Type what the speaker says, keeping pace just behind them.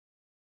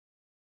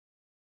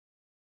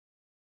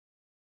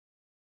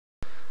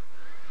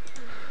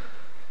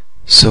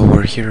So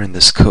we're here in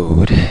this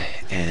code,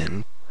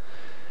 and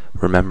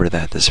remember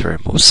that this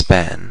variable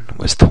span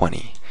was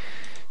 20.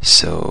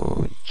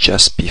 So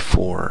just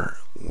before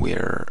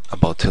we're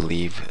about to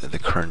leave the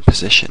current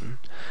position,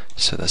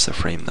 so that's the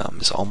frame num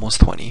is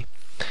almost 20,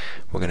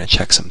 we're going to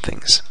check some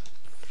things.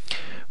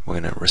 We're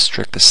going to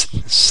restrict the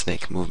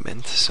snake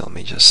movement, so let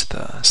me just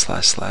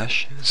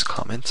 // this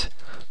comment,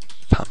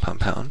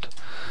 pound,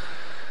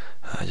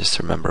 just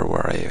remember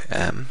where I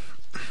am,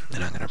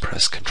 and I'm going to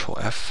press Control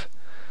F,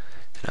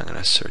 and I'm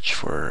going to search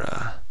for,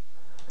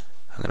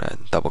 I'm going to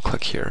double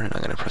click here, and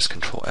I'm going to press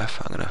Control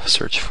F, I'm going to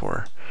search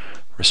for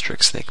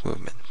restrict snake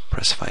movement,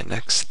 press find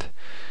next,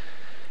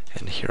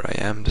 and here I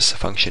am. This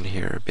function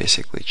here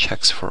basically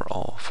checks for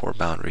all 4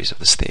 boundaries of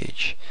the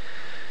stage.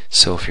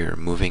 So if you're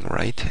moving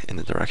right in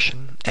the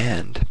direction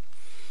and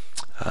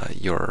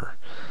your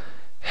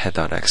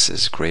head.x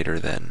is greater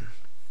than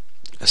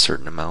a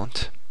certain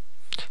amount,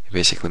 it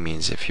basically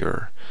means if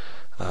you're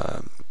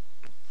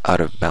out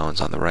of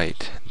bounds on the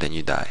right, then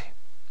you die.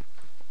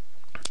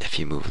 If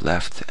you move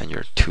left and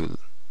you're too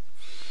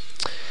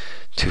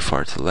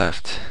far to the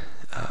left,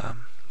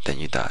 then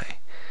you die.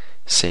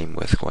 Same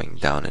with going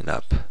down and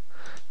up.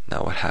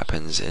 Now what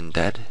happens in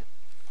dead?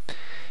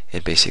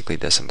 It basically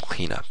does some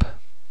cleanup.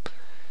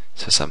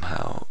 So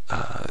somehow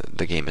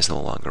the game is no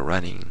longer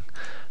running.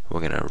 We're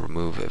going to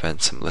remove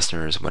events and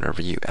listeners.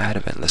 Whenever you add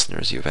event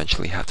listeners, you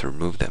eventually have to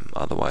remove them.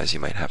 Otherwise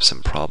you might have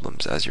some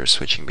problems as you're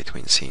switching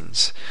between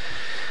scenes.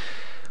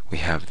 We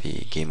have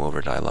the game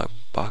over dialog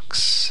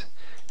box,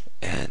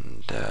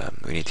 and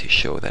we need to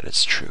show that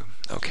it's true.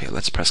 Okay,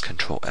 let's press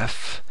Control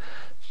F,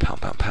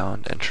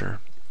 pound, enter.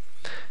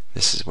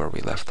 This is where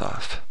we left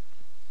off.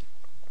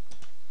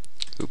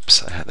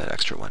 Oops, I had that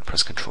extra one.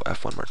 Press Control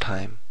F one more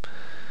time.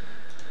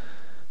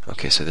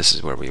 Okay, so this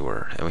is where we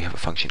were, and we have a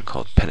function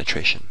called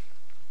penetration.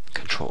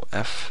 Control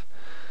F.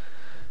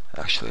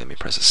 Actually, let me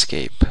press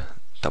escape.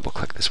 Double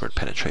click this word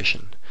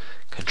penetration.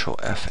 Control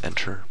F,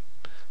 enter,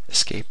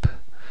 escape.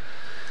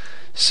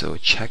 So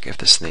check if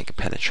the snake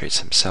penetrates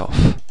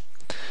himself.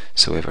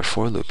 So we have a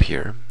for loop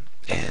here,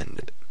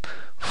 and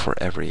for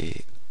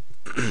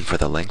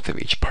the length of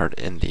each part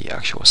in the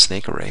actual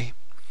snake array,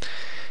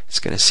 it's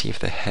going to see if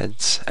the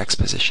head's x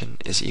position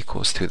is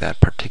equals to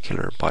that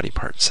particular body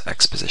part's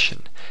x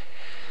position.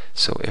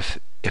 So if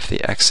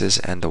the x's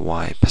and the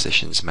y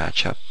positions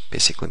match up,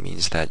 basically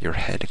means that your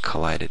head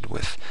collided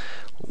with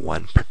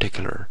one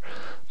particular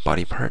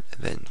body part,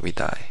 then we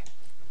die.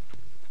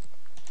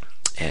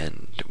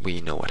 And we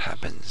know what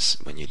happens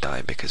when you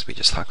die because we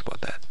just talked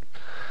about that.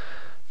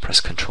 Press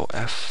Control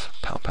F,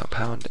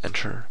 pound,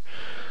 enter.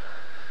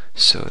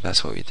 So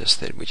that's what we just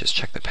did. We just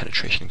checked the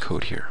penetration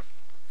code here.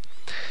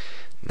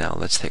 Now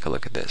let's take a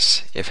look at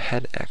this. If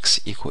head x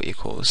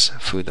equals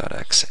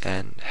foo.x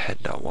and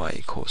head.y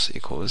equals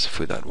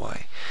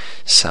foo.y,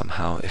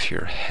 somehow if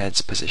your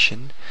head's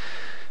position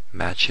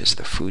matches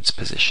the food's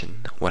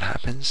position, what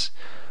happens?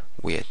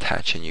 We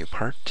attach a new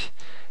part,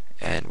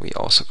 and we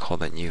also call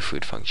the new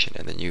food function,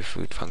 and the new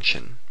food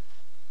function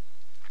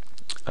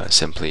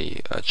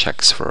simply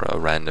checks for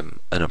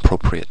an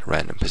appropriate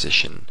random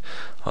position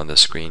on the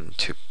screen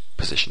to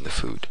position the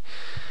food.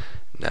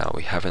 Now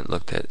we haven't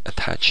looked at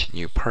attach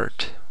new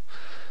part,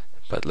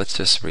 but let's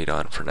just read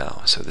on for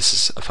now. So this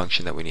is a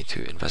function that we need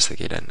to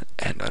investigate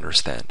and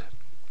understand.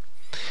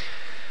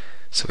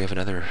 So we have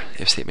another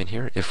if statement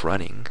here, if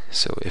running.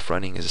 So if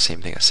running is the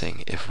same thing as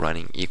saying if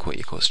running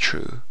equals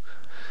true.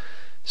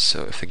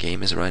 So if the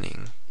game is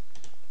running,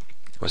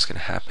 what's going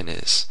to happen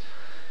is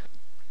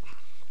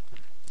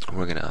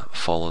we're going to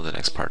follow the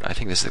next part. I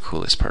think this is the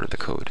coolest part of the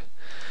code.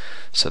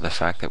 So the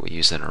fact that we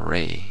use an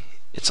array,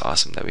 it's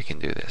awesome that we can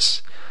do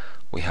this.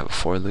 We have a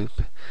for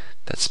loop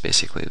that's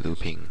basically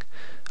looping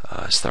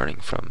starting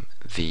from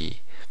the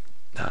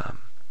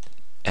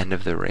end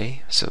of the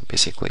array, so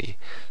basically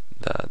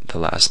the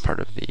last part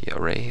of the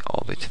array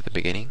all the way to the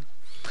beginning,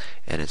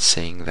 and it's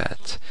saying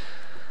that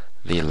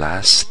the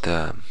last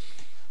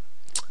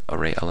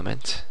array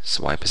element,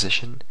 so y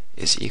position,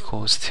 is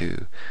equals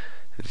to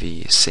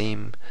the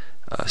same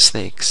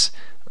snake's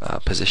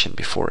position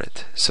before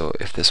it. So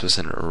if this was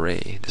an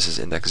array, this is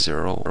index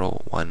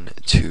 0, 1,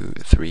 2,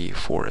 3,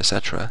 4,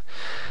 etc.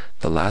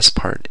 The last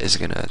part is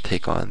going to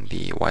take on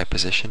the y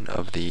position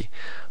of the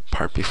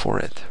part before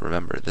it.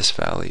 Remember this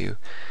value,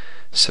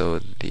 so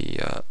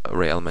the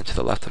array element to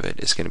the left of it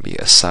is going to be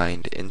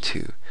assigned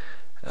into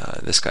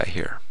this guy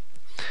here.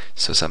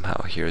 So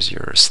somehow here's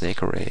your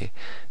snake array.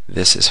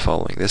 This is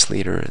following this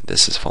leader,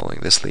 this is following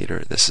this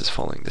leader, this is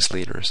following this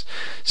leaders.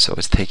 So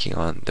it's taking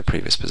on the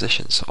previous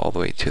positions all the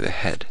way to the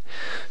head.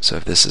 So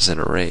if this is an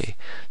array,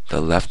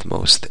 the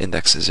leftmost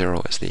index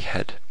 0 is the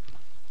head.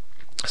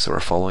 So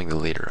we're following the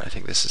leader. I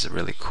think this is a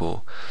really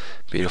cool,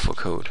 beautiful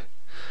code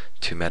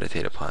to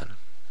meditate upon.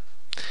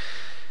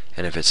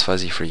 And if it's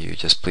fuzzy for you,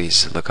 just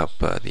please look up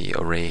the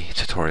array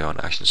tutorial on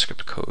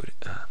ActionScript code.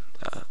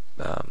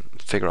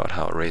 Figure out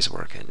how arrays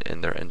work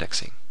in their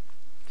indexing.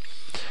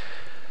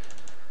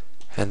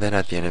 And then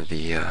at the end of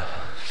the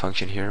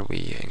function here,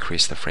 we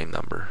increase the frame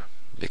number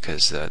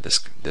because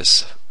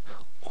this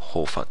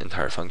whole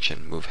entire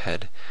function, move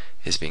head,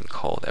 is being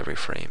called every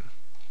frame.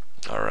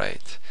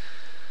 Alright,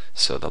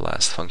 so the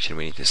last function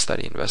we need to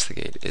study and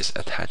investigate is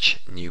attach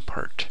new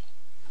part.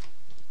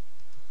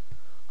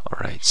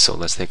 Alright, so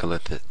let's take a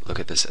look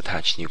at this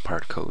attach new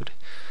part code.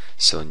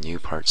 So new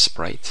part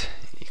sprite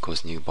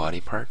equals new body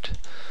part.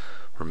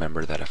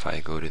 Remember that if I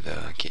go to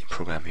the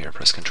program here,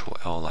 press Ctrl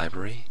L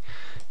library,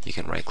 you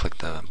can right click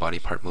the body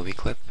part movie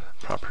clip,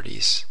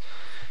 properties.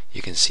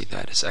 You can see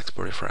that it's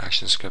exported for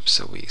ActionScript,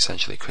 so we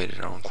essentially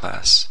created our own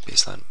class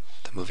based on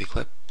the movie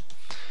clip.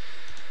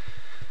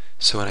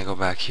 So when I go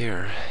back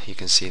here, you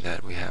can see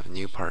that we have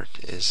new part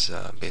is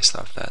based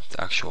off that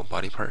actual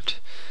body part.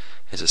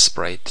 Is a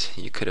sprite.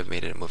 You could have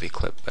made it a movie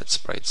clip, but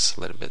sprite's a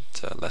little bit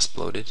less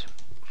bloated.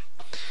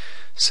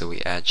 So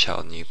we add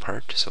child new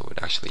part, so it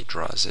actually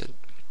draws it,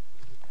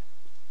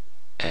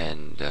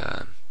 and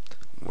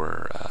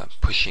we're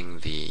pushing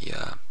the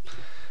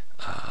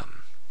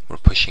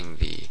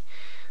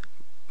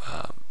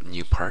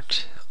new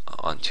part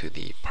onto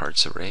the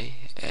parts array.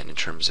 And in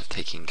terms of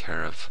taking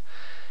care of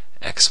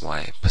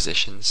XY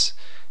positions,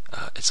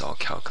 it's all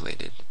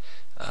calculated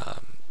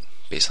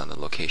based on the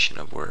location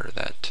of where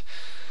that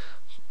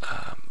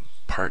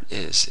part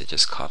is. It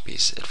just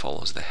copies, it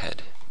follows the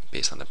head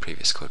based on the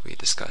previous code we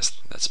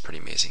discussed. That's pretty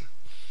amazing.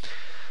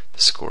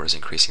 The score is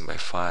increasing by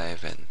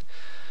 5, and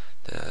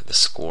the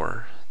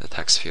score, the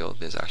text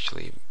field, is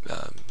actually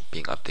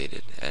being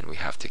updated, and we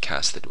have to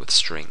cast it with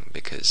string,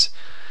 because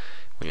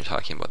when you're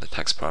talking about the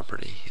text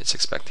property, it's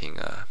expecting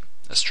a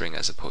string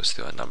as opposed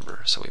to a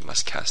number, so we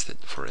must cast it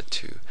for it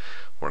to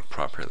work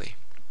properly.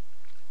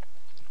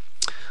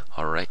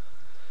 Alright,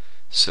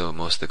 so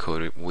most of the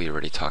code we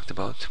already talked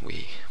about.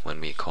 When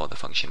we call the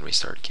function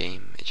restart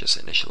game, it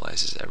just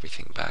initializes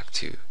everything back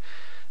to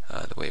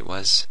the way it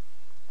was.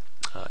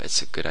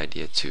 It's a good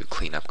idea to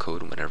clean up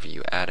code. Whenever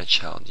you add a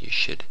child, you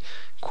should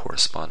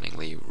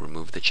correspondingly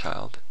remove the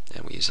child,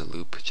 and we use a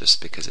loop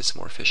just because it's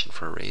more efficient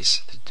for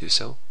arrays to do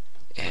so.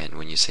 And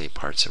when you say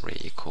parts array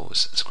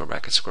equals square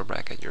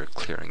bracket, you're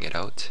clearing it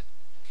out.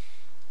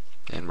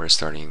 And we're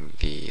starting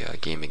the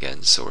game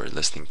again, so we're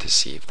listening to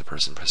see if the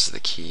person presses the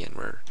key, and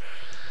we're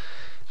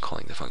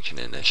calling the function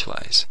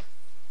initialize.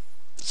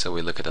 So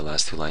we look at the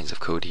last two lines of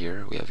code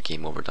here. We have a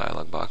game over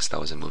dialog box. That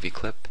was a movie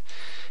clip,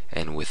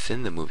 and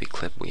within the movie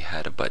clip we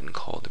had a button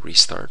called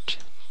restart.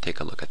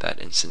 Take a look at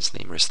that instance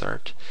name,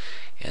 restart,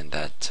 and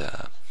that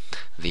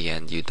the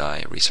end you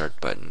die restart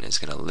button is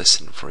going to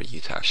listen for you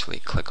to actually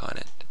click on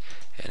it,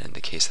 and in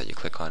the case that you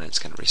click on it, it's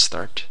going to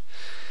restart.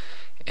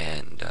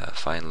 And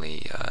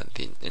finally,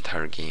 the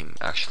entire game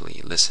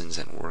actually listens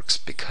and works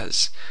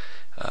because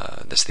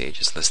the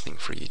stage is listening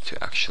for you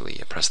to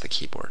actually press the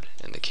keyboard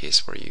in the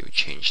case where you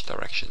change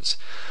directions.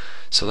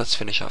 So let's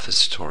finish off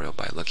this tutorial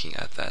by looking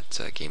at that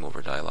game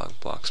over dialog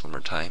box one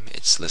more time.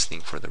 It's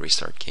listening for the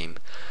restart game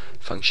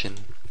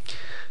function.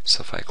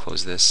 So if I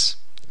close this,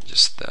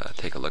 just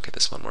take a look at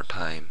this one more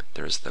time.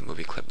 There's the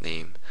movie clip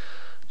name.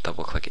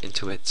 Double click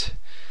into it.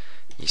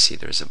 You see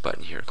there's a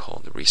button here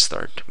called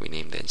restart. We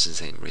named the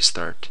instance name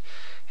restart,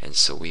 and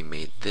so we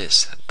made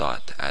this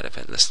dot add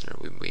event listener.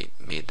 We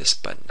made this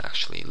button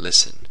actually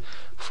listen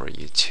for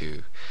you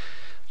to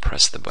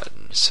press the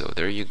button. So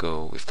there you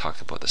go. We've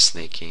talked about the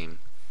snake game.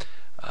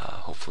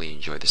 Hopefully you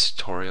enjoyed this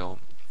tutorial.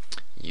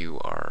 You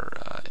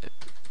are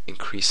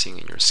increasing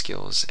in your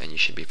skills, and you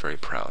should be very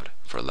proud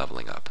for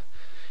leveling up.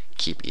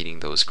 Keep eating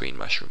those green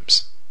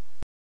mushrooms.